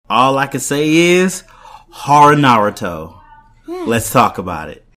All I can say is horror Naruto. Let's talk about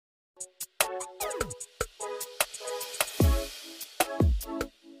it.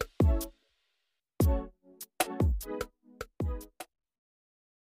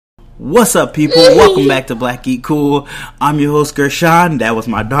 What's up, people? Welcome back to Black Geek Cool. I'm your host, Gershon. That was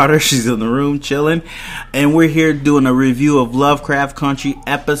my daughter. She's in the room chilling. And we're here doing a review of Lovecraft Country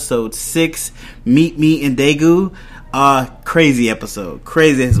Episode 6, Meet Me in Daegu. Crazy episode.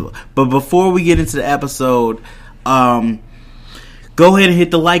 But before we get into the episode, go ahead and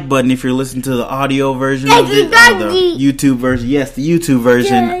hit the like button if you're listening to the audio version of it, the YouTube version. Yes, the YouTube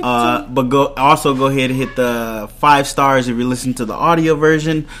version. But go ahead and hit the 5 stars if you're listening to the audio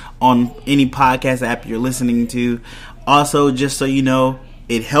version on any podcast app you're listening to. Also, just so you know,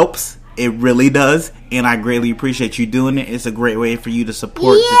 it helps. It really does, and I greatly appreciate you doing it. It's a great way for you to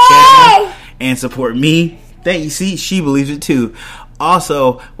support the channel and support me. Thank you. See, she believes it too.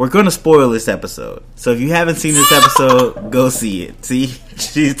 Also, we're going to spoil this episode. So if you haven't seen this episode, go see it. See?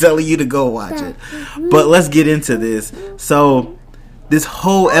 She's telling you to go watch it. But let's get into this. So, this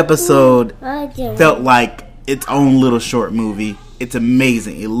whole episode felt like its own little short movie. It's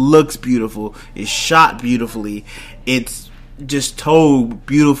amazing. It looks beautiful. It's shot beautifully. It's just told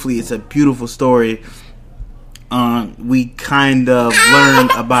beautifully. It's a beautiful story. We kind of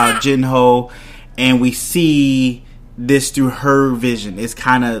learn about Jinho, and we see this through her vision. It's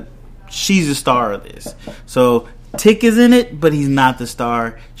kind of, she's the star of this. So Tick is in it, but he's not the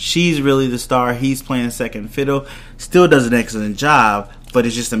star. She's really the star. He's playing second fiddle. Still does an excellent job, but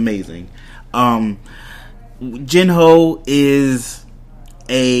it's just amazing. Jinho is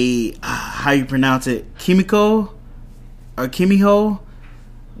a, how you pronounce it, Kimiko or Kimiho,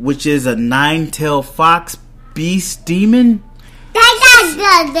 which is a 9-tailed fox beast demon.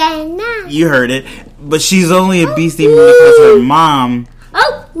 You heard it. But she's only a beast demon because her mom...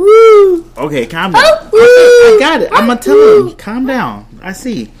 Okay, calm down. I got it. I'm going to tell him. Calm down. I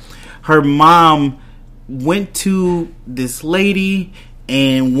see. Her mom went to this lady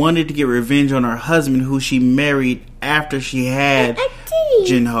and wanted to get revenge on her husband, who she married after she had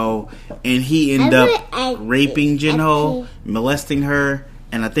Jinho. And he ended up raping Jinho, molesting her,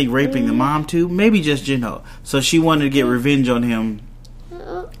 and I think raping the mom too. Maybe just Jinho. So she wanted to get revenge on him.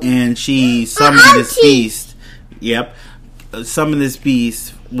 And she summoned this beast. Yep. Summoned this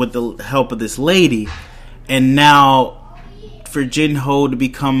beast with the help of this lady. And now, for Jinho to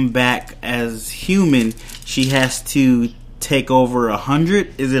become back as human, she has to take over 100.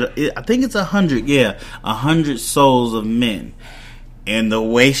 I think it's 100. Yeah, 100 souls of men. And the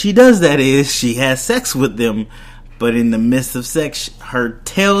way she does that is she has sex with them. But in the midst of sex, her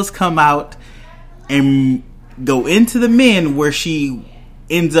tails come out and go into the men, where she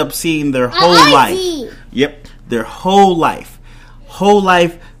ends up seeing their whole life. Yep, their whole life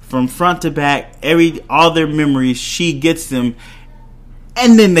from front to back, all their memories. She gets them,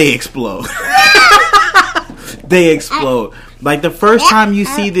 and then they explode. They explode. Like the first time you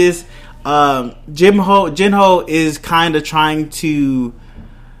see this, Jinho is kind of trying to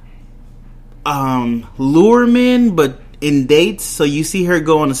lure men, but in dates. So you see her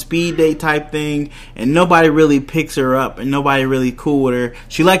go on a speed date type thing, and nobody really picks her up, and nobody really cool with her.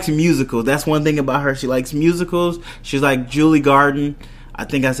 She likes musicals. That's one thing about her. She likes musicals. She's like Julie Garden. I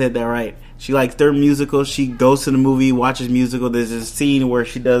think I said that right. She likes their musicals. She goes to the movie, watches musical. There's this scene where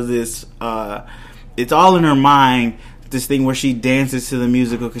she does this, it's all in her mind, this thing where she dances to the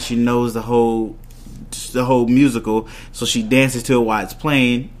musical because she knows the whole musical. So she dances to it while it's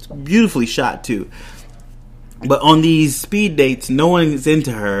playing. It's beautifully shot too. But on these speed dates, no one is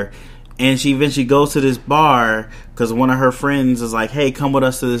into her. And she eventually goes to this bar because one of her friends is like, hey, come with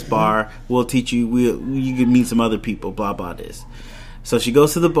us to this bar. We'll teach you. You can meet some other people, blah, blah, this. So she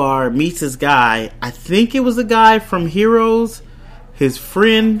goes to the bar, meets this guy. I think it was the guy from Heroes, his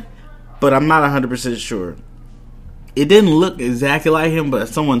friend, but I'm not 100% sure. It didn't look exactly like him, but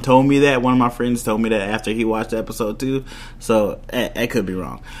someone told me that. One of my friends told me that after he watched episode 2. So I could be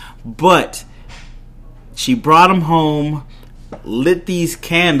wrong. But she brought him home, lit these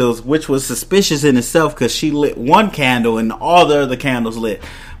candles, which was suspicious in itself because she lit one candle and all the other candles lit.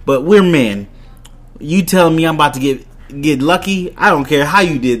 But we're men. You telling me I'm about to get lucky? I don't care how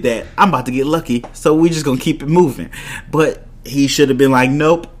you did that. I'm about to get lucky. So we're just going to keep it moving. But he should have been like,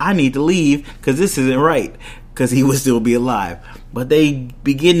 nope, I need to leave because this isn't right. Because he would still be alive. But they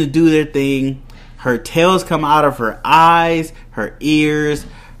begin to do their thing. Her tails come out of her eyes, her ears,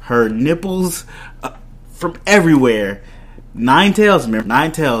 her nipples, from everywhere. 9 tails, remember?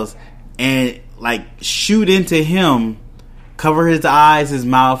 9 tails. And like shoot into him, cover his eyes, his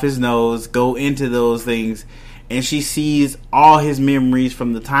mouth, his nose, go into those things. and she sees all his memories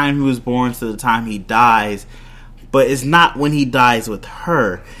from the time he was born to the time he dies. But it's not when he dies with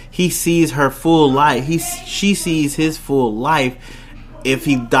her. He sees her full life. She sees his full life if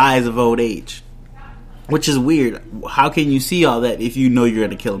he dies of old age. Which is weird. How can you see all that if you know you're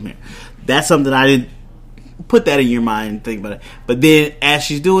going to kill him here? That's something I didn't put that in your mind and think about it. But then as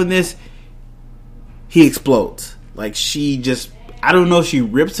she's doing this, he explodes. Like she just, I don't know if she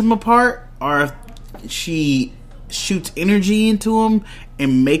rips him apart or if she shoots energy into him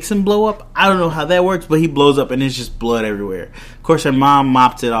and makes him blow up. I don't know how that works, but he blows up and it's just blood everywhere. Of course, her mom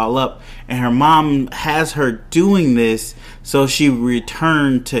mopped it all up, and her mom has her doing this so she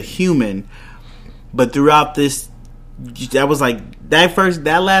returned to human. But throughout this, that was like that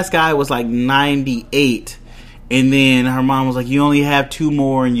last guy was like 98, and then her mom was like, "You only have 2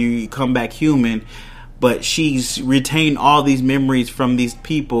 more, and you come back human." But she's retained all these memories from these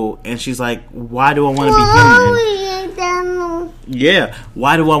people, and she's like, "Why do I want to be human?" Yeah,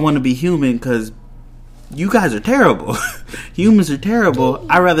 why do I want to be human? Because you guys are terrible. Humans are terrible.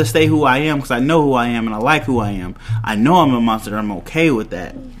 I'd rather stay who I am because I know who I am and I like who I am. I know I'm a monster. I'm okay with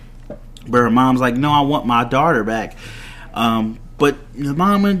that. But her mom's like, "No, I want my daughter back." But the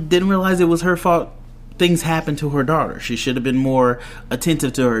mama didn't realize it was her fault. Things happened to her daughter. She should have been more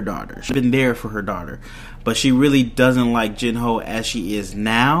attentive to her daughter. She should have been there for her daughter. But she really doesn't like Jin-Ho as she is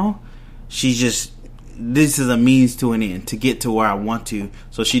now. She's just, this is a means to an end to get to where I want to.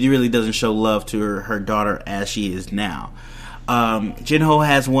 So she really doesn't show love to her daughter as she is now. Jin-Ho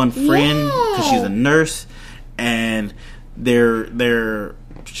has one friend because she's a nurse, and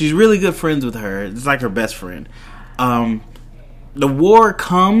she's really good friends with her. It's like her best friend. The war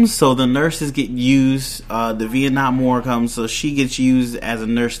comes, so the nurses get used. The Vietnam War comes, so she gets used as a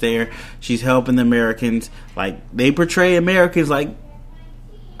nurse there. She's helping the Americans. Like, they portray Americans like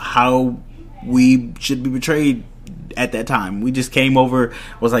how we should be portrayed at that time. We just came over,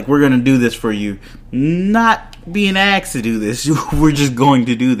 was like, "We're going to do this for you." Not being asked to do this. We're just going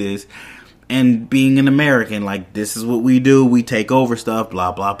to do this. And being an American, like, this is what we do. We take over stuff,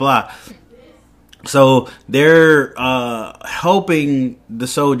 blah, blah, blah. So they're helping the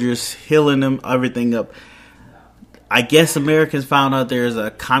soldiers, healing them, everything up. I guess Americans found out there's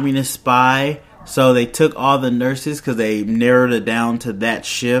a communist spy, so they took all the nurses because they narrowed it down to that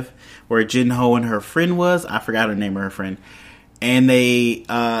shift where Jin-Ho and her friend was. I forgot her name of her friend. And they,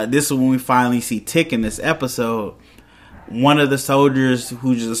 this is when we finally see Tick in this episode. One of the soldiers,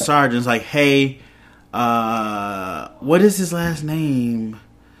 who's a sergeant, is like, "Hey, what is his last name?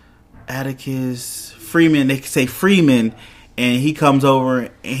 Atticus Freeman." They say Freeman, and he comes over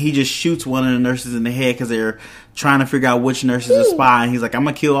and he just shoots one of the nurses in the head because they're trying to figure out which nurse is a spy. And he's like, "I'm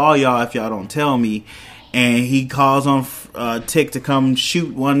gonna kill all y'all if y'all don't tell me." And he calls on Tick to come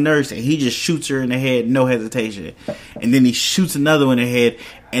shoot one nurse, and he just shoots her in the head, no hesitation. And then he shoots another one in the head,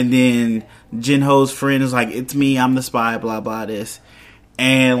 and then Jin-Ho's friend is like, "It's me, I'm the spy, blah blah this."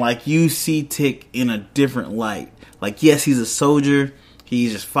 And like, you see Tick in a different light. Like, yes, he's a soldier.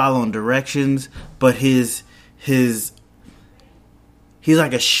 He's just following directions, but he's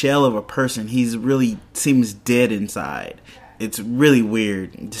like a shell of a person. He's really seems dead inside. It's really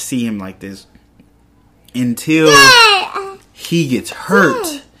weird to see him like this until he gets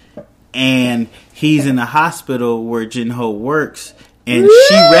hurt, and he's in the hospital where Jin-Ho works, and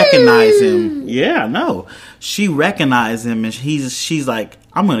she recognizes him. Yeah, no, she recognizes him, and she's like,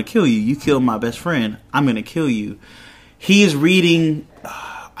 "I'm gonna kill you. You killed my best friend. I'm gonna kill you." He is reading.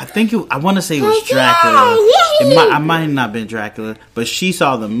 I want to say it was Dracula. I might have not been Dracula, but she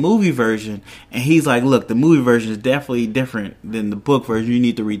saw the movie version, and he's like, "Look, the movie version is definitely different than the book version. You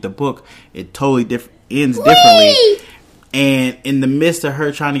need to read the book. It totally ends differently." And in the midst of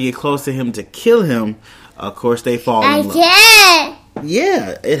her trying to get close to him to kill him, of course they fall in love.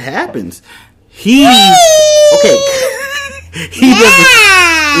 Yeah, it happens. He's okay. He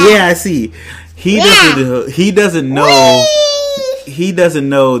doesn't. Yeah, I see. He doesn't know. He doesn't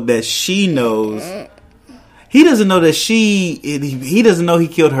know that she knows. He doesn't know that he doesn't know he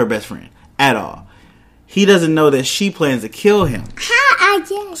killed her best friend at all. He doesn't know that she plans to kill him.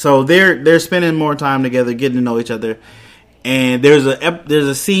 So they're spending more time together, getting to know each other. And there's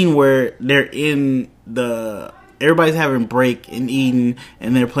a scene where they're everybody's having break and eating,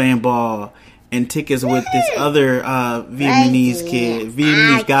 and they're playing ball. And Tick is with this other Vietnamese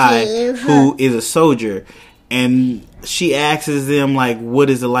guy who is a soldier. And she asks them, like, what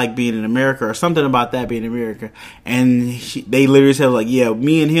is it like being in America? Or something about that being in America. And they literally said, like, yeah,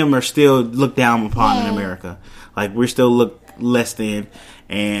 me and him are still looked down upon in America. Like, we're still looked less than.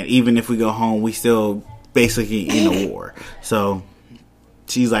 And even if we go home, we still basically in a war. So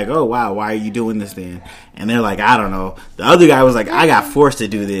she's like, oh wow, why are you doing this then? And they're like, I don't know. The other guy was like, I got forced to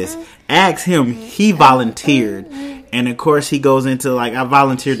do this. Ask him. He volunteered. And of course he goes into like, I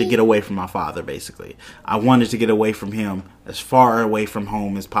volunteered to get away from my father, basically. I wanted to get away from him, as far away from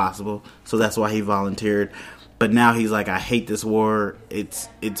home as possible. So that's why he volunteered. But now he's like, I hate this war. It's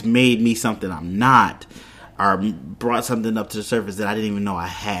made me something I'm not, or brought something up to the surface that I didn't even know I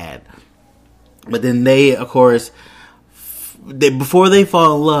had. But then they, of course, before they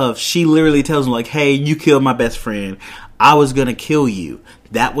fall in love, she literally tells him like, hey, you killed my best friend. I was going to kill you.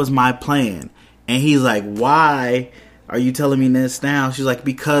 That was my plan. And he's like, why are you telling me this now? She's like,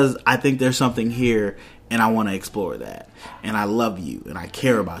 because I think there's something here and I want to explore that. And I love you and I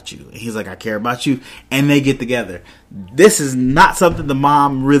care about you. And he's like, I care about you. And they get together. This is not something the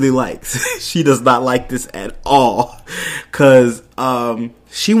mom really likes. She does not like this at all. Because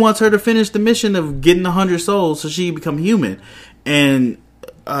she wants her to finish the mission of getting 100 souls so she can become human. And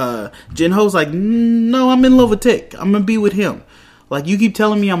Jin-Ho's like, no, I'm in love with Tick. I'm going to be with him. Like, you keep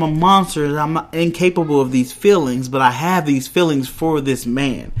telling me I'm a monster and I'm incapable of these feelings, but I have these feelings for this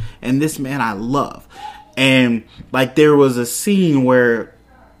man. And this man I love. And, like, there was a scene where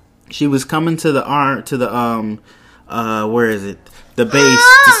she was coming to the where is it? The base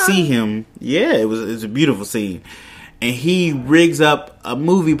to see him. Yeah, it was a beautiful scene. And he rigs up a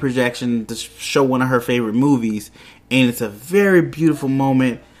movie projection to show one of her favorite movies. And it's a very beautiful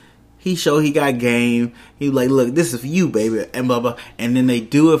moment. He got game. He like, look, this is for you, baby, and blah, blah. And then they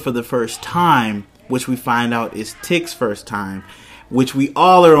do it for the first time, which we find out is Tick's first time, which we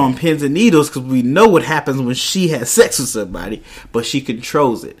all are on pins and needles because we know what happens when she has sex with somebody, but she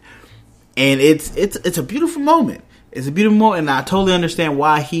controls it. And it's a beautiful moment. It's a beautiful moment, and I totally understand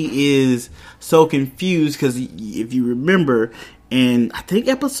why he is so confused, because if you remember, in, I think,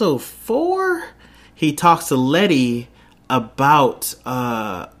 episode 4, he talks to Letty about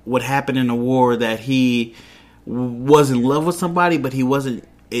what happened in the war, that he was in love with somebody, but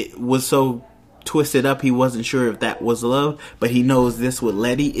it was so twisted up, he wasn't sure if that was love, but he knows this with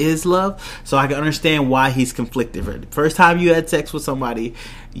Letty is love. So I can understand why he's conflicted. The first time you had sex with somebody,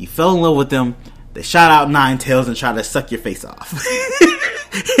 you fell in love with them, they shot out 9 tails and tried to suck your face off.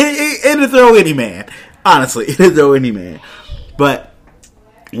 It'll throw any man. Honestly, it'll throw any man. But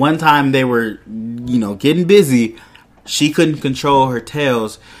one time they were, getting busy. She couldn't control her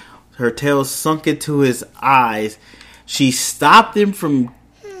tails. Her tails sunk into his eyes. She stopped him from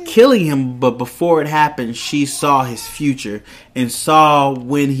killing him, but before it happened, she saw his future and saw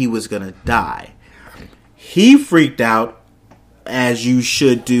when he was going to die. He freaked out, as you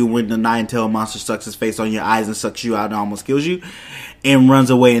should do when the 9-tailed monster sucks his face on your eyes and sucks you out and almost kills you, and runs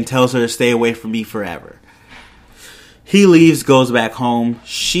away and tells her to stay away from me forever. He leaves, goes back home.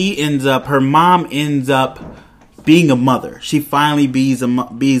 Her mom ends up being a mother. She finally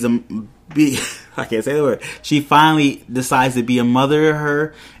I can't say the word. She finally decides to be a mother to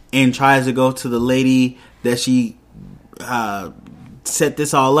her and tries to go to the lady that she set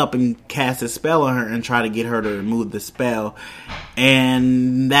this all up and cast a spell on her and try to get her to remove the spell.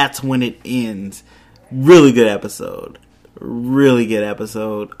 And that's when it ends. Really good episode. Really good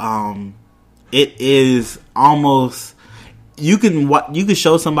episode. It is almost, you can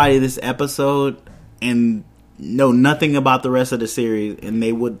show somebody this episode and know nothing about the rest of the series and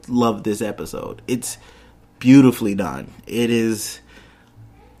they would love this episode. It's beautifully done. It is,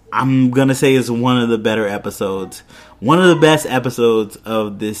 I'm gonna say, it's one of the better episodes, one of the best episodes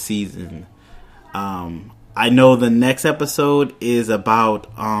of this season. I know the next episode is about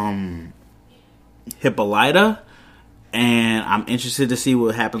Hippolyta, and I'm interested to see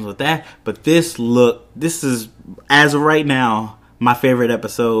what happens with that. But this is, as of right now, my favorite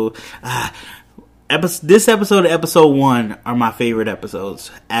episode. This episode and episode 1 are my favorite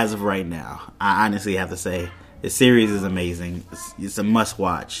episodes as of right now. I honestly have to say, the series is amazing. It's a must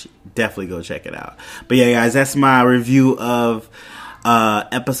watch. Definitely go check it out. But yeah, guys, that's my review of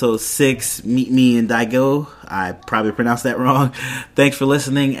episode 6, Meet Me in Daigo. I probably pronounced that wrong. Thanks for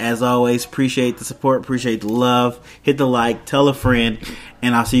listening. As always, appreciate the support, appreciate the love. Hit the like, tell a friend,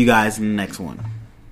 and I'll see you guys in the next one.